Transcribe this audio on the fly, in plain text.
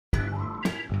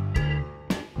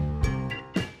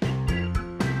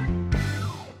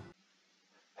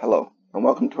Hello, and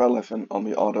welcome to our lesson on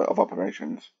the order of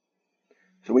operations.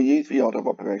 So we use the order of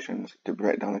operations to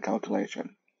break down a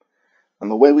calculation. And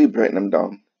the way we break them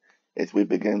down is we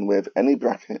begin with any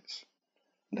brackets,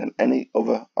 then any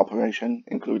other operation,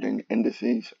 including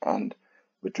indices and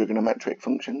the trigonometric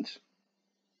functions,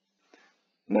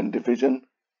 and then division,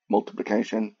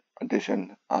 multiplication,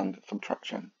 addition, and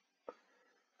subtraction.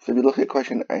 So if you look at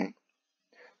question A,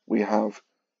 we have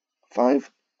 5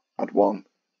 add 1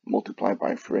 multiplied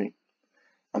by 3.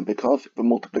 And because the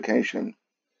multiplication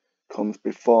comes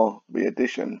before the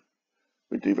addition,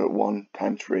 we do the 1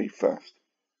 times 3 first.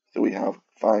 So we have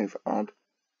 5 add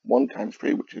 1 times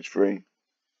 3, which is 3,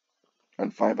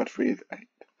 and 5 add 3 is 8.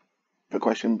 For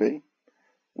question B,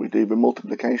 we do the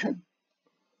multiplication,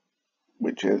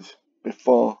 which is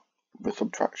before the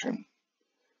subtraction.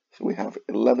 So we have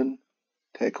 11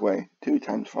 take away 2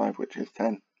 times 5, which is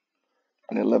 10,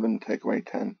 and 11 take away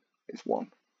 10 is 1.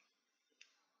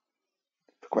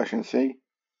 For question C,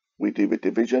 we do the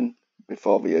division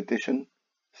before the addition.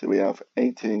 So we have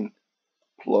 18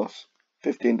 plus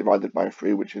 15 divided by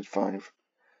 3, which is 5,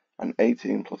 and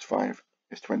 18 plus 5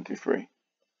 is 23.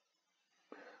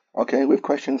 Okay, with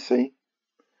question C,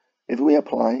 if we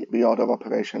apply the order of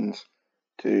operations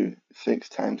to 6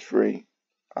 times 3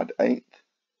 add 8,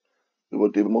 we will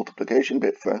do the multiplication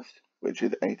bit first, which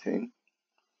is 18,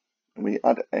 and we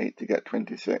add 8 to get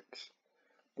 26,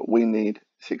 but we need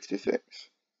 66.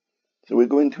 So we're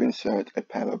going to insert a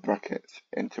pair of brackets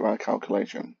into our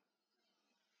calculation.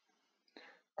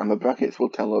 And the brackets will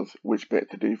tell us which bit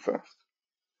to do first.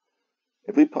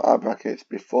 If we put our brackets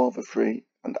before the 3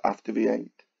 and after the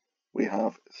 8, we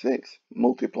have 6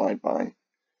 multiplied by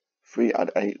 3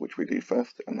 add 8, which we do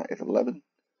first, and that is 11.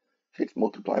 6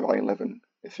 multiplied by 11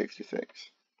 is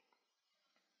 66.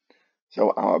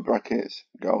 So our brackets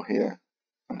go here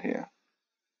and here.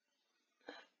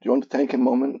 Do you want to take a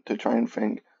moment to try and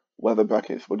think where the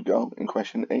brackets would go in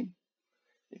question E?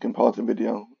 You can pause the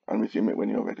video and resume it when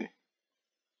you're ready.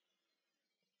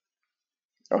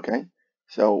 Okay,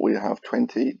 so we have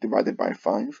 20 divided by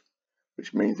 5,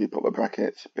 which means we put the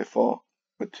brackets before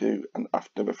the 2 and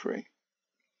after the 3.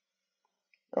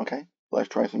 Okay, let's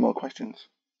try some more questions.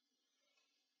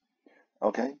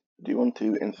 Okay, do you want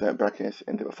to insert brackets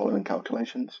into the following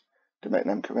calculations to make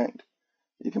them correct?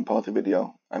 You can pause the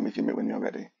video and resume it when you're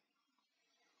ready.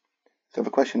 So for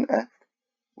question F,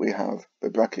 we have the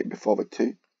bracket before the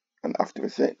 2 and after the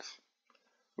 6.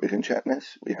 We can check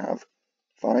this. We have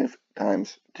 5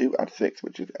 times 2 add 6,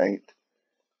 which is 8,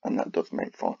 and that does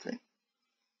make 40.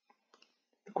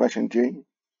 For question G,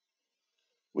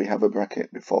 we have a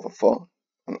bracket before the 4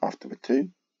 and after the 2,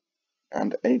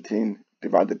 and 18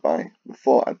 divided by the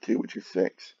 4 add 2, which is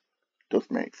 6,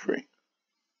 does make 3.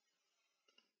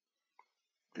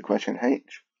 For question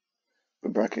H, the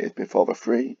bracket is before the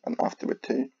 3 and after the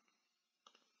 2,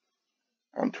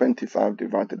 and 25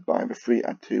 divided by the 3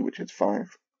 add 2, which is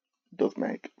 5, does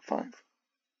make 5.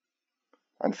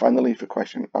 And finally, for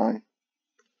question I,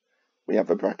 we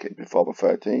have a bracket before the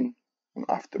 13 and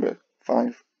after the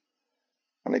 5,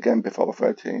 and again before the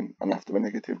 13 and after the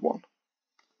negative 1.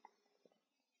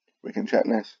 We can check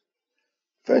this.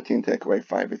 13 take away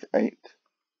 5 is 8,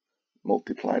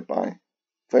 multiplied by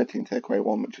 13 take away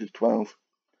 1, which is 12,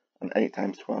 and 8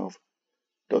 times 12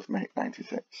 does make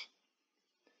 96.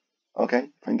 Okay,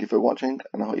 thank you for watching,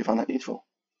 and I hope you found that useful.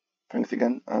 Thanks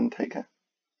again, and take care.